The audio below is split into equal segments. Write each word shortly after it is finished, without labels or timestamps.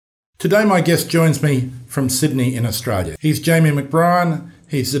Today my guest joins me from Sydney in Australia. He's Jamie McBrien,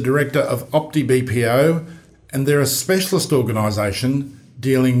 he's the Director of optiBPO, and they're a specialist organisation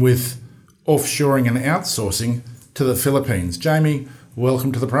dealing with offshoring and outsourcing to the Philippines. Jamie,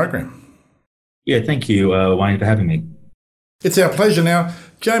 welcome to the program. Yeah, thank you, Wayne, for having me. It's our pleasure. Now,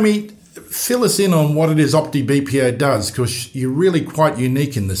 Jamie, fill us in on what it is optiBPO does, because you're really quite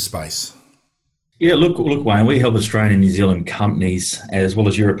unique in this space. Yeah, look, Wayne, we help Australian and New Zealand companies as well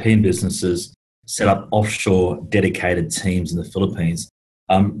as European businesses set up offshore dedicated teams in the Philippines.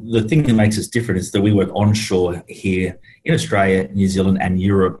 The thing that makes us different is that we work onshore here in Australia, New Zealand and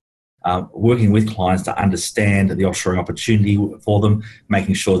Europe, working with clients to understand the offshoring opportunity for them,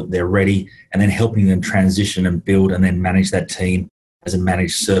 making sure that they're ready, and then helping them transition and build and then manage that team as a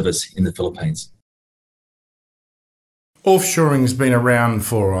managed service in the Philippines. Offshoring's been around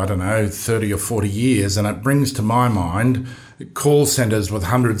for, 30 or 40 years, and it brings to my mind call centres with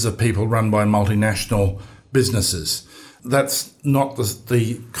hundreds of people run by multinational businesses. That's not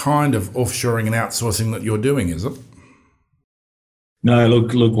the kind of offshoring and outsourcing that you're doing, is it? No,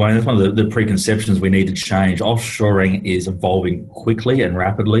 look, Wayne, that's one of the preconceptions we need to change. Offshoring is evolving quickly and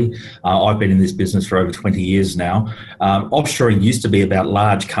rapidly. I've been in this business for over 20 years now. Offshoring used to be about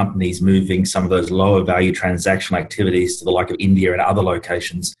large companies moving some of those lower value transactional activities to the like of India and other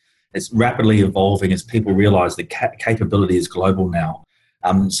locations. It's rapidly evolving as people realise that capability is global now.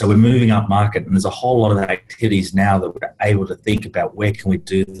 So we're moving up market, and there's a whole lot of activities now that we're able to think about where can we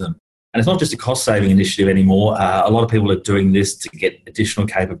do them. And it's not just a cost-saving initiative anymore. A lot of people are doing this to get additional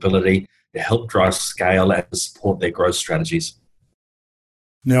capability, to help drive scale and to support their growth strategies.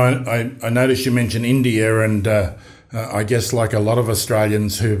 Now, I noticed you mentioned India, and I guess like a lot of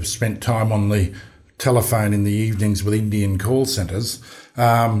Australians who've spent time on the telephone in the evenings with Indian call centres,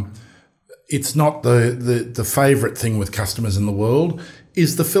 it's not the favourite thing with customers in the world.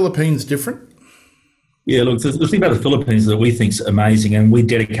 Is the Philippines different? Yeah, look, the thing about the Philippines that we think is amazing, and we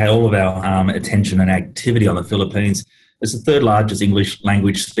dedicate all of our attention and activity on the Philippines. It's the third largest English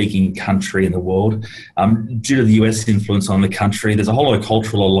language speaking country in the world. Due to the US influence on the country, there's a whole lot of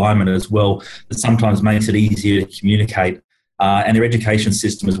cultural alignment as well that sometimes makes it easier to communicate. And their education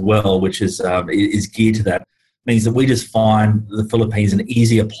system as well, which is geared to that, means that we just find the Philippines an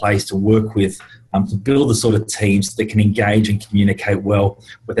easier place to work with, to build the sort of teams that can engage and communicate well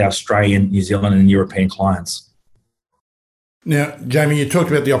with our Australian, New Zealand and European clients. Now, Jamie, you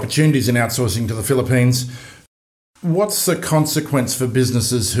talked about the opportunities in outsourcing to the Philippines. What's the consequence for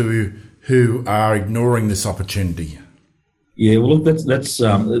businesses who are ignoring this opportunity? Yeah, well, look,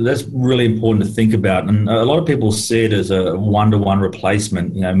 that's really important to think about, and a lot of people see it as a one-to-one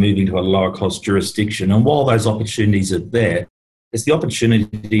replacement, moving to a lower-cost jurisdiction. And while those opportunities are there, it's the opportunity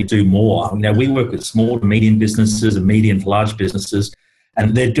to do more. We work with small to medium businesses and medium to large businesses,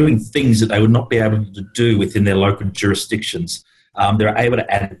 and they're doing things that they would not be able to do within their local jurisdictions. They're able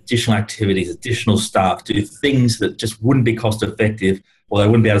to add additional activities, additional staff, do things that just wouldn't be cost-effective, or they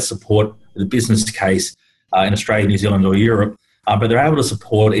wouldn't be able to support the business case in Australia, New Zealand or Europe, but they're able to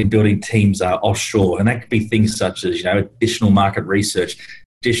support in building teams offshore. And that could be things such as additional market research,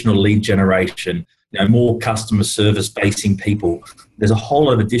 additional lead generation, more customer service facing people. There's a whole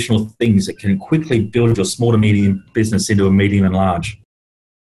lot of additional things that can quickly build your small to medium business into a medium and large.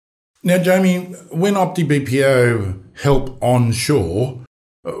 Now, Jamie, when optiBPO help onshore,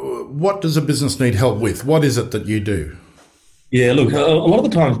 what does a business need help with? What is it that you do? Yeah, look, a lot of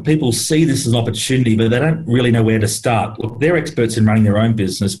the time people see this as an opportunity, but they don't really know where to start. Look, they're experts in running their own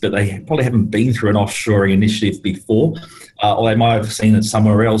business, but they probably haven't been through an offshoring initiative before, or they might have seen it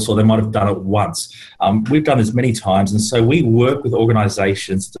somewhere else, or they might have done it once. We've done this many times, and so we work with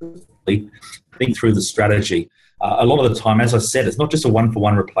organisations to think through the strategy. A lot of the time, as I said, it's not just a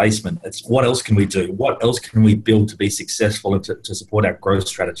one-for-one replacement. It's what else can we do? What else can we build to be successful and to support our growth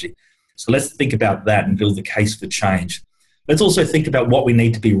strategy? So let's think about that and build the case for change. Let's also think about what we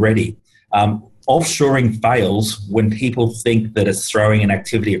need to be ready. Offshoring fails when people think that it's throwing an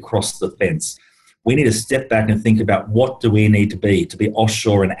activity across the fence. We need to step back and think about what do we need to be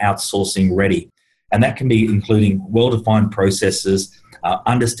offshore and outsourcing ready. And that can be including well-defined processes,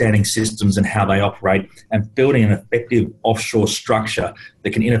 understanding systems and how they operate, and building an effective offshore structure that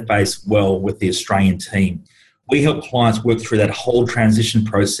can interface well with the Australian team. We help clients work through that whole transition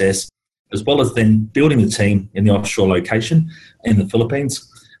process, as well as then building the team in the offshore location in the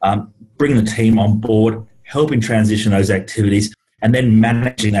Philippines, bringing the team on board, helping transition those activities, and then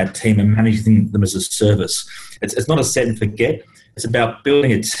managing that team and managing them as a service. It's not a set and forget. It's about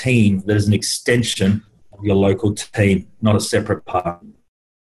building a team that is an extension of your local team, not a separate part.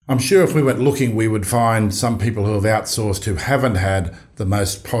 I'm sure if we went looking, we would find some people who have outsourced who haven't had the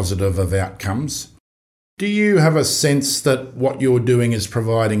most positive of outcomes. Do you have a sense that what you're doing is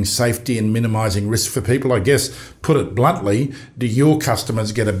providing safety and minimising risk for people? I guess, put it bluntly, do your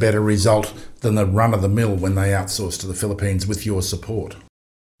customers get a better result than the run-of-the-mill when they outsource to the Philippines with your support?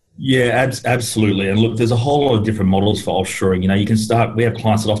 Yeah, absolutely. And look, there's a whole lot of different models for offshoring. You can start, we have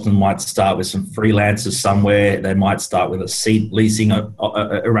clients that often might start with some freelancers somewhere. They might start with a seat leasing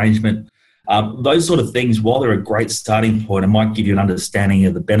arrangement. Those sort of things, while they're a great starting point and might give you an understanding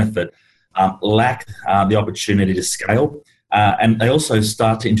of the benefit, lack the opportunity to scale. And they also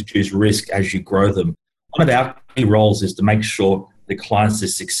start to introduce risk as you grow them. One of our key roles is to make sure the clients are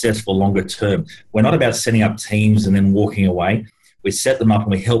successful longer term. We're not about setting up teams and then walking away. We set them up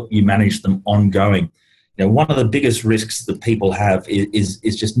and we help you manage them ongoing. One of the biggest risks that people have is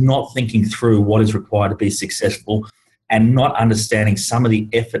just not thinking through what is required to be successful and not understanding some of the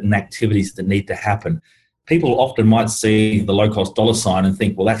effort and activities that need to happen. People often might see the low-cost dollar sign and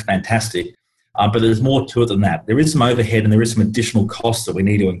think, well, that's fantastic, but there's more to it than that. There is some overhead and there is some additional costs that we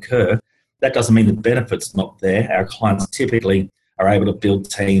need to incur. That doesn't mean the benefit's not there. Our clients typically are able to build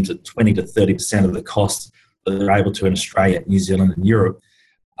teams at 20 to 30% of the cost that they're able to in Australia, New Zealand and Europe.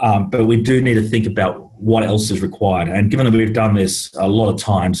 But we do need to think about what else is required. And given that we've done this a lot of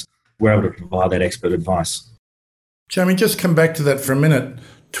times, we're able to provide that expert advice. Jamie, just come back to that for a minute.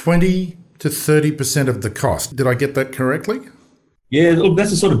 20 to 30% of the cost. Did I get that correctly? Yeah, look,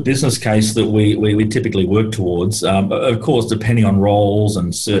 that's the sort of business case that we typically work towards. Of course, depending on roles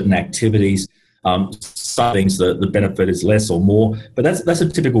and certain activities, some things the benefit is less or more, but that's a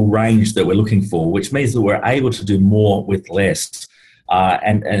typical range that we're looking for, which means that we're able to do more with less,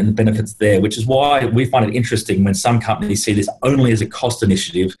 and the benefits there, which is why we find it interesting when some companies see this only as a cost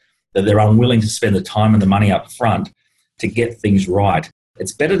initiative, that they're unwilling to spend the time and the money up front to get things right.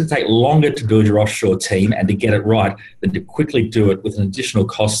 It's better to take longer to build your offshore team and to get it right than to quickly do it with an additional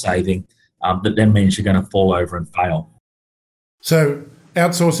cost saving that then means you're going to fall over and fail. So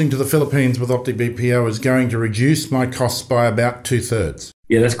outsourcing to the Philippines with optiBPO is going to reduce my costs by about 2/3.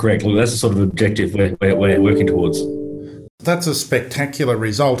 Yeah, that's correct. Look, that's the sort of objective we're working towards. That's a spectacular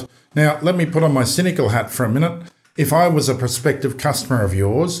result. Now, let me put on my cynical hat for a minute. If I was a prospective customer of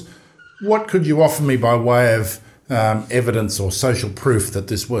yours, what could you offer me by way of evidence or social proof that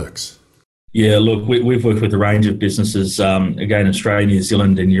this works? Yeah, look, we've worked with a range of businesses, again, Australia, New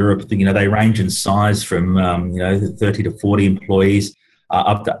Zealand and Europe. They range in size from 30 to 40 employees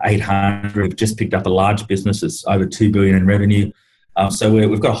up to 800. We've just picked up a large business that's over 2 billion in revenue. So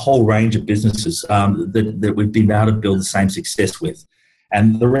we've got a whole range of businesses that we've been able to build the same success with.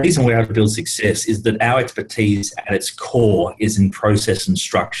 And the reason we're able to build success is that our expertise at its core is in process and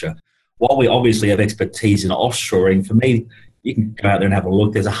structure. While we obviously have expertise in offshoring, for me, you can go out there and have a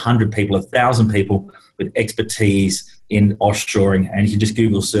look. There's 100 people, 1,000 people with expertise in offshoring, and you can just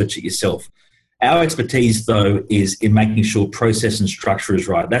Google search it yourself. Our expertise, though, is in making sure process and structure is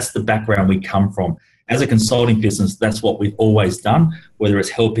right. That's the background we come from. As a consulting business, that's what we've always done, whether it's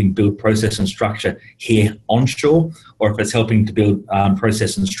helping build process and structure here onshore, or if it's helping to build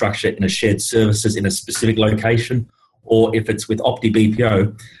process and structure in a shared services in a specific location, or if it's with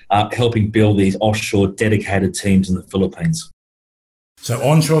optiBPO, helping build these offshore dedicated teams in the Philippines. So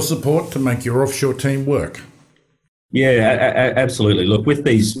onshore support to make your offshore team work. Yeah, absolutely. Look, with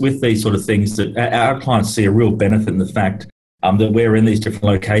these sort of things, that our clients see a real benefit in the fact that we're in these different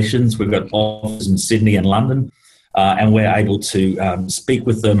locations. We've got offices in Sydney and London, and we're able to speak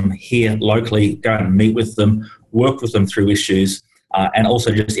with them here locally, go and meet with them, work with them through issues, and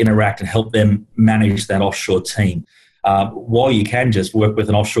also just interact and help them manage that offshore team. While you can just work with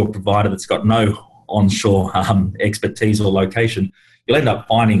an offshore provider that's got no onshore expertise or location, you'll end up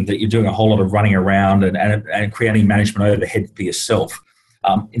finding that you're doing a whole lot of running around and creating management overhead for yourself.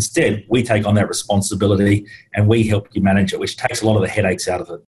 Instead, we take on that responsibility and we help you manage it, which takes a lot of the headaches out of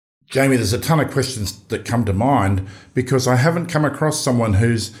it. Jamie, there's a ton of questions that come to mind because I haven't come across someone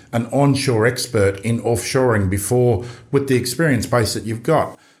who's an onshore expert in offshoring before with the experience base that you've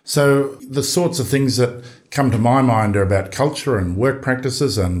got. So the sorts of things that come to my mind are about culture and work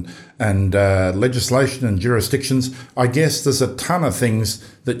practices and legislation and jurisdictions. I guess there's a ton of things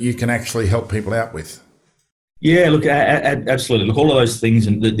that you can actually help people out with. Yeah, look, absolutely. Look, all of those things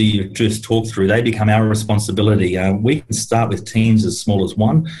that you just talked through, they become our responsibility. We can start with teams as small as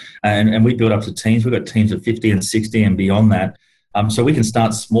one, and we build up to teams. We've got teams of 50 and 60 and beyond that. So we can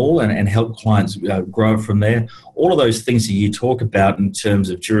start small and help clients grow from there. All of those things that you talk about in terms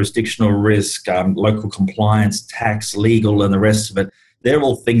of jurisdictional risk, local compliance, tax, legal, and the rest of it, they're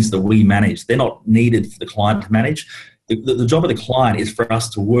all things that we manage. They're not needed for the client to manage. The job of the client is for us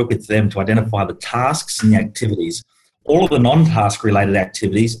to work with them to identify the tasks and the activities. All of the non-task related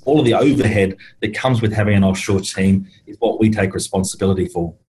activities, all of the overhead that comes with having an offshore team is what we take responsibility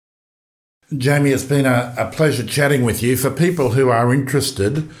for. Jamie, it's been a pleasure chatting with you. For people who are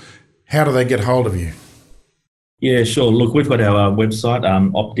interested, how do they get hold of you? Yeah, sure. Look, we've got our website,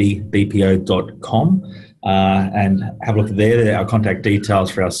 optiBPO.com, and have a look there. Our contact details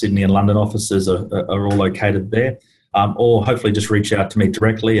for our Sydney and London offices are all located there. Or hopefully just reach out to me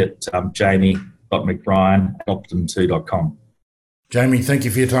directly at jamie.mcbrien@optim2.com. Jamie, thank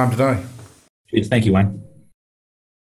you for your time today. Cheers. Thank you, Wayne.